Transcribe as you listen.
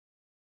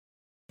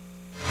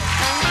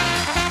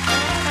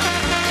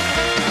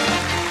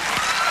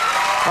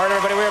All right,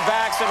 everybody, we're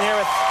back. Sitting here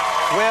with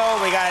Will.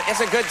 It's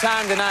a good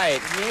time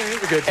tonight. Yeah,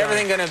 it's a good time.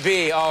 Everything gonna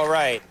be all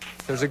right.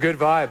 There's a good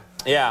vibe.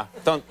 Yeah,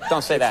 don't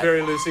say that. It's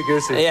very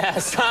loosey-goosey. Yeah,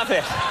 stop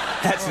it.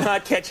 That's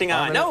not catching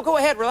on. No, go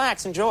ahead,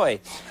 relax, enjoy.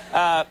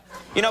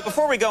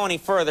 Before we go any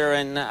further,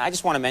 and I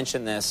just want to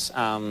mention this,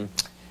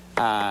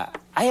 I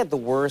had the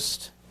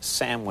worst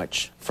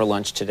sandwich for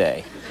lunch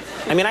today.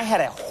 I mean, I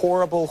had a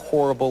horrible,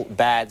 horrible,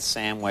 bad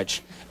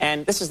sandwich.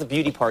 And this is the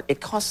beauty part.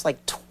 It costs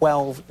like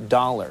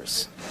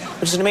 $12,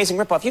 which is an amazing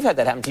ripoff. You've had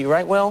that happen to you,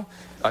 right, Will?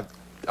 I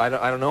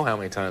don't know how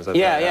many times I've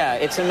had that. Yeah,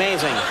 it's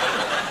amazing.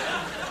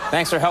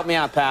 Thanks for helping me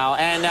out, pal.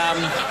 And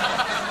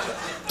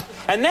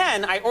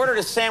then I ordered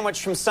a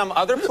sandwich from some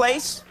other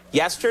place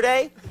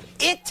yesterday.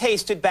 It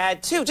tasted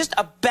bad, too. Just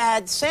a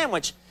bad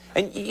sandwich.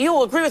 And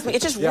you'll agree with me,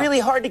 it's just really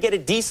hard to get a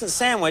decent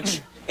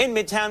sandwich in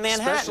Midtown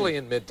Manhattan. Especially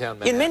in Midtown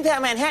Manhattan. In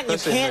Midtown Manhattan, you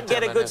can't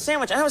get a good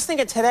sandwich. And I was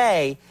thinking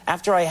today,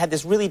 after I had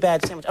this really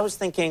bad sandwich, I was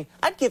thinking,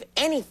 I'd give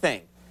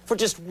anything for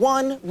just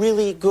one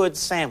really good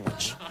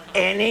sandwich.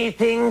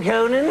 Anything,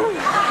 Conan?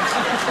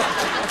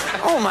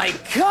 Oh, my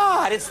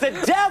God, it's the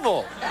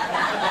devil.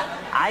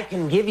 I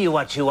can give you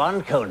what you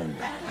want, Conan.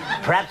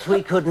 Perhaps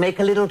we could make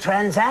a little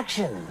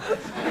transaction.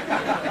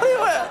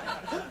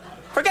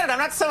 Forget it, I'm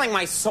not selling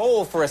my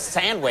soul for a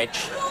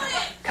sandwich.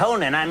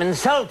 Conan, I'm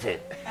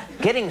insulted.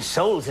 Getting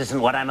souls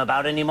isn't what I'm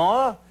about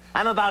anymore.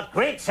 I'm about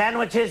great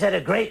sandwiches at a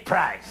great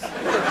price.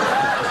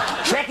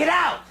 Check it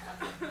out.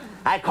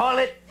 I call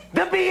it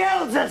the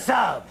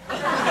Beelzebub.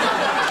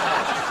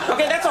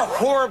 Okay, that's a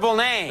horrible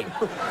name.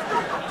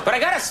 But I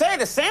gotta say,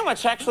 the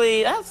sandwich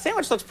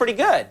looks pretty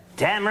good.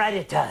 Damn right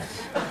it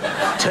does.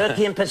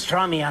 Turkey and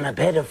pastrami on a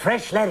bed of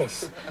fresh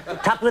lettuce,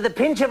 topped with a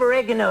pinch of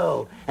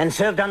oregano, and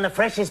served on the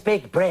freshest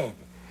baked bread.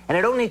 And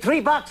at only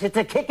 $3, it's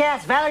a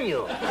kick-ass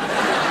value.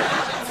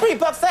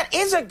 $3, that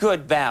is a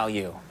good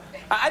value.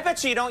 I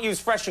bet you don't use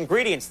fresh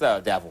ingredients,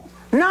 though, Devil.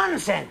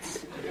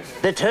 Nonsense.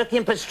 The turkey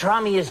and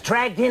pastrami is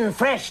dragged in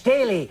fresh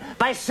daily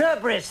by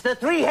Cerberus, the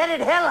three-headed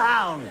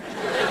hellhound.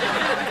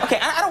 Okay,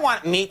 I don't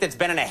want meat that's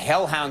been in a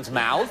hellhound's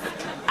mouth.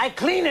 I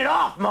clean it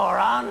off,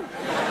 moron.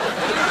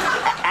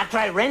 After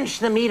I wrench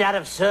the meat out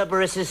of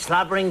Cerberus's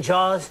slobbering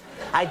jaws,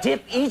 I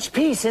dip each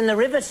piece in the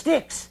river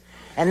Styx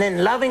and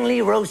then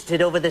lovingly roast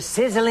it over the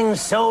sizzling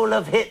soul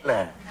of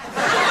Hitler.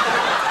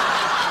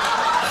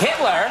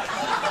 Hitler?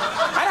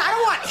 I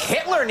don't want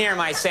Hitler near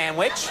my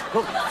sandwich.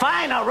 Well,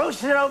 fine, I'll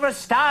roast it over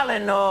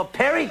Stalin or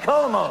Perry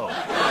Como.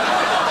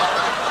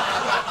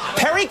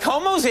 Perry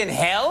Como's in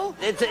hell?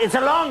 It's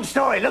a long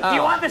story. Look, do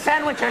you want the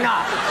sandwich or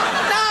not?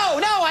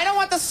 No, I don't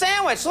want the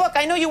sandwich. Look,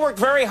 I know you worked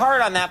very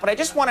hard on that, but I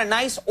just want a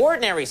nice,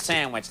 ordinary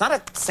sandwich, not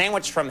a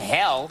sandwich from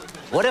hell.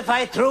 What if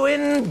I threw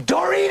in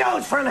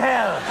Doritos from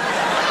hell?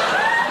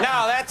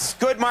 No, that's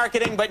good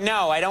marketing, but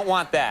no, I don't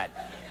want that.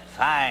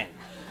 Fine.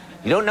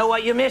 You don't know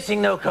what you're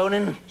missing, though,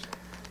 Conan.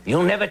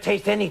 You'll never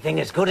taste anything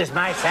as good as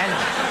my sandwich.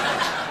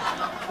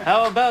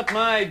 How about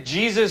my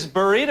Jesus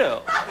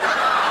burrito?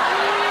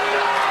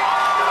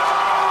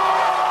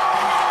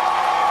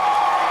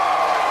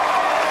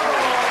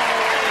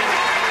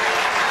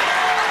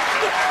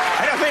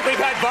 I don't think we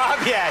got Bob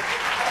yet.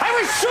 I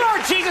was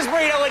sure Jesus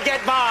burrito would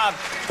get Bob.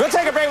 We'll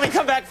take a break when we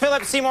come back.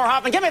 Philip Seymour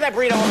Hoffman, give me that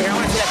burrito over here. I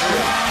want to see that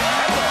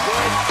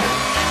burrito.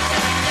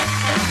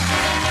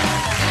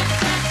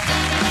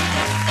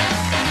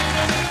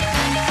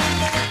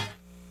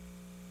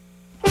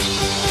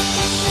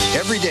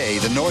 Every day,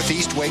 the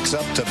Northeast wakes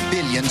up to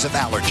billions of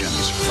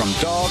allergens, from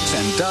dogs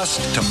and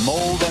dust to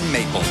mold and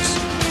maples.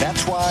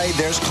 That's why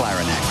there's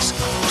Clarinex.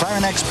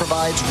 Clarinex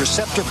provides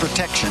receptor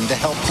protection to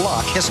help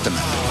block histamine.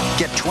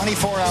 Get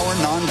 24-hour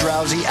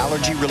non-drowsy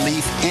allergy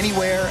relief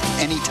anywhere,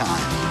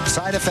 anytime.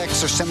 Side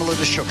effects are similar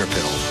to sugar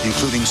pill,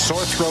 including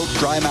sore throat,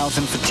 dry mouth,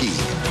 and fatigue.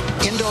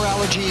 Indoor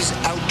allergies,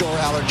 outdoor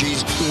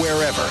allergies,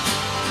 wherever.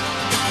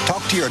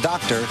 Talk to your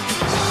doctor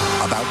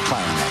about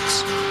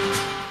Clarinex.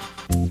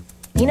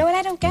 You know what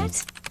I don't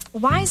get?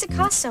 Why does it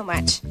cost so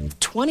much?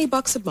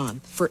 $20 a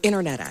month for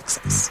internet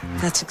access.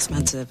 That's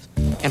expensive.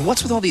 And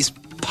what's with all these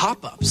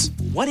pop-ups?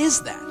 What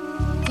is that?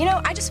 You know,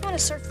 I just want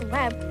to surf the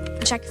web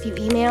and check a few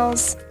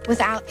emails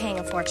without paying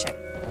a fortune.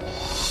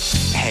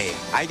 Hey,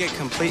 I get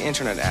complete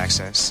internet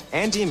access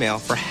and email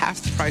for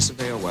half the price of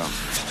AOL.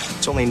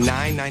 It's only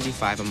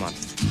 $9.95 a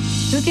month.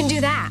 Who can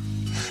do that?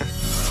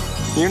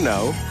 You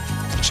know,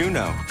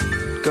 Juno.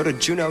 Go to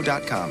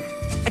Juno.com.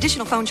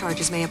 Additional phone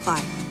charges may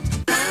apply.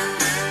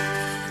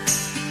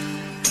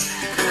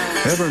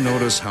 Ever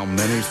notice how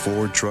many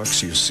Ford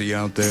trucks you see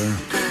out there?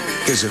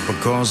 Is it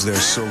because they're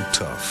so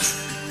tough?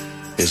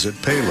 Is it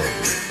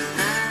payload,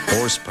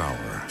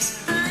 horsepower,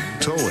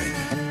 towing,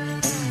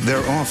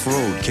 their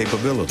off-road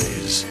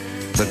capabilities,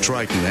 the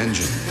Triton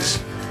engines,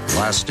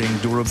 lasting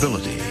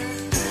durability?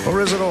 Or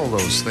is it all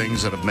those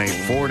things that have made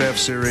Ford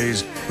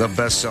F-Series the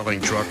best-selling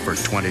truck for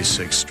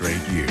 26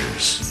 straight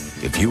years?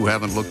 If you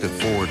haven't looked at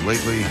Ford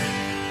lately,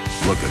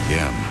 look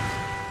again.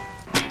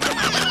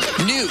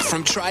 New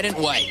from Trident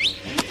White.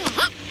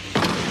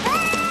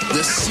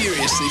 The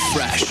seriously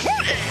fresh,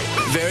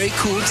 very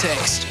cool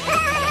taste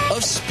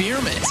of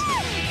spearmint.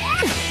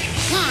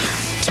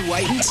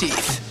 whiten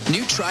teeth.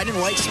 New Trident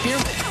White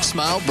Spearmint.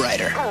 Smile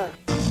brighter.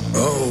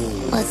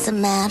 Oh. What's the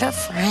matter,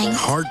 Frank?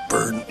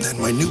 Heartburn, and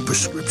my new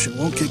prescription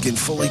won't kick in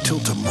fully till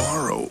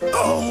tomorrow.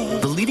 Oh.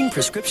 The leading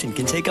prescription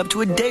can take up to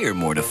a day or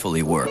more to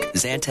fully work.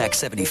 Zantac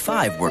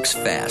 75 works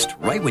fast,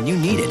 right when you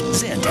need it.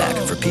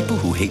 Zantac, for people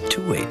who hate to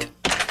wait.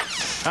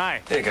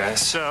 Hi. Hey, guys.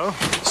 So,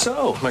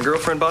 my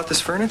girlfriend bought this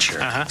furniture.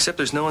 Except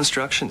there's no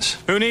instructions.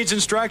 Who needs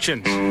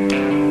instructions?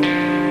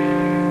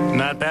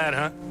 Not bad,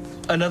 huh?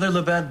 Another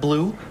Labatt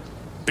Blue?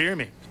 Beer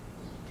me.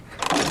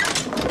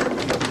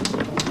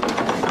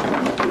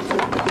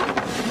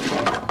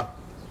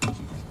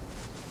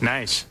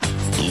 Nice.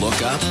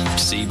 Look up,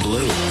 see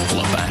blue.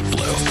 Labatt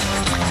Blue.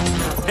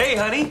 Hey,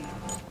 honey.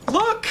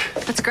 Look!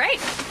 That's great.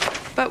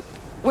 But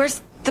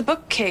where's the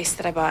bookcase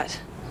that I bought?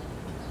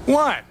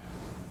 What?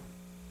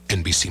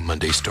 NBC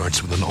Monday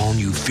starts with an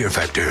all-new Fear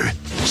Factor.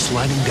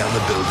 Sliding down the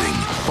building,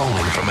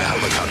 falling from a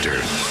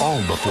helicopter,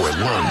 all before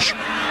lunch.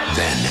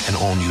 Then, an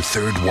all-new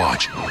Third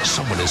Watch.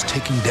 Someone is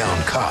taking down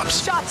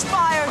cops. Shots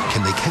fired!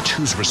 Can they catch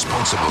who's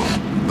responsible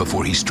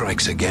before he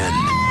strikes again?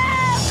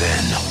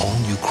 Then,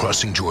 all-new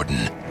Crossing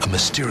Jordan. A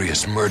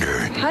mysterious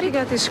murder. How do you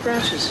got these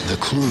scratches? The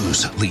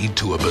clues lead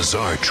to a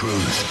bizarre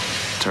truth.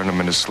 Turn them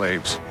into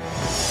slaves.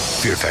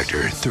 Fear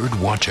Factor, Third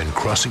Watch, and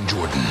Crossing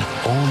Jordan.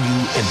 All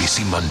new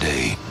NBC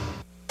Monday.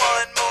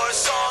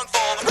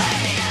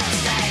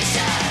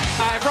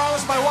 I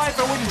promised my wife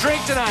I wouldn't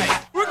drink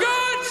tonight. We're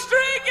going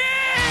streaking!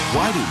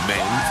 Why do men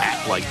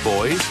act like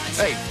boys?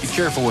 Hey, be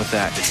careful with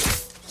that.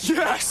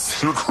 Yes!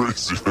 You're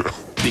crazy now.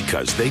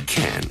 Because they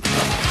can.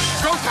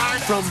 Go time!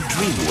 From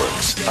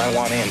DreamWorks. I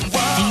want in.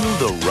 Feel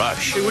the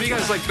rush. Hey, what do you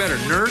guys like better,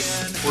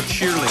 nurse or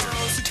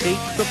cheerleader? Take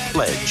the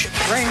pledge.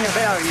 Ring the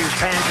bell, you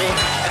pansy.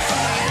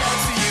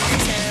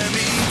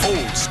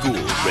 Old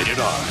School, rated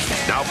R.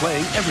 Now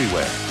playing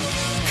everywhere.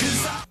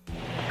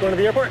 Going to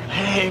the airport?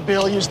 Hey,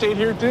 Bill, you stayed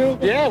here too?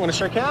 Yeah, want to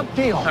share a cab?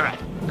 Deal. All right.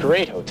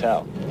 Great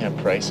hotel. Yeah,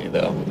 pricey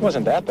though. It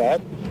wasn't that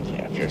bad.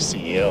 Yeah, if you're a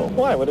CEO.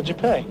 Why? What did you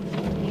pay?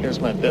 Here's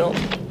my bill. I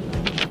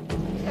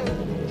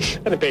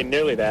didn't pay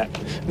nearly that.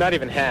 Not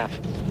even half.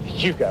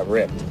 You got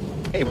ripped.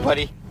 Hey,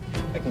 buddy,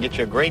 I can get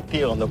you a great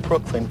deal on the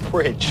Brooklyn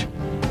Bridge.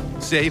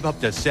 Save up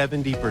to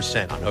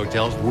 70% on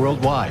hotels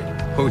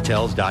worldwide.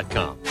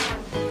 Hotels.com.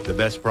 The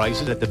best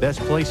prices at the best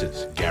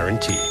places,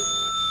 guaranteed.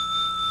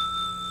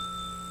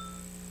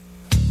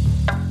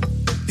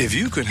 If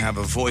you could have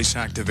a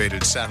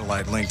voice-activated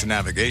satellite-linked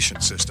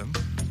navigation system,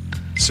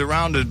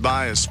 surrounded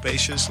by a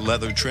spacious,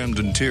 leather-trimmed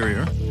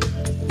interior,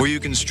 where you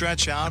can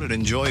stretch out and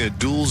enjoy a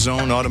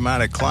dual-zone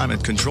automatic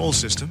climate control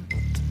system,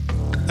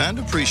 and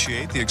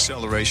appreciate the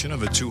acceleration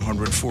of a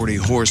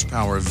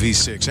 240-horsepower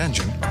V6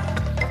 engine,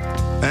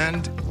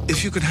 and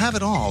if you could have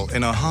it all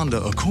in a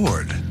Honda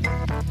Accord,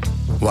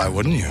 why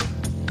wouldn't you?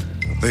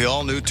 The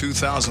all-new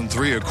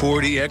 2003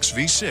 Accord EX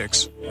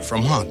V6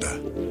 from Honda.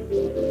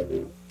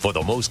 For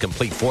the most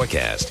complete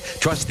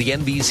forecast, trust the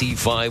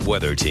NBC5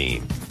 Weather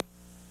Team.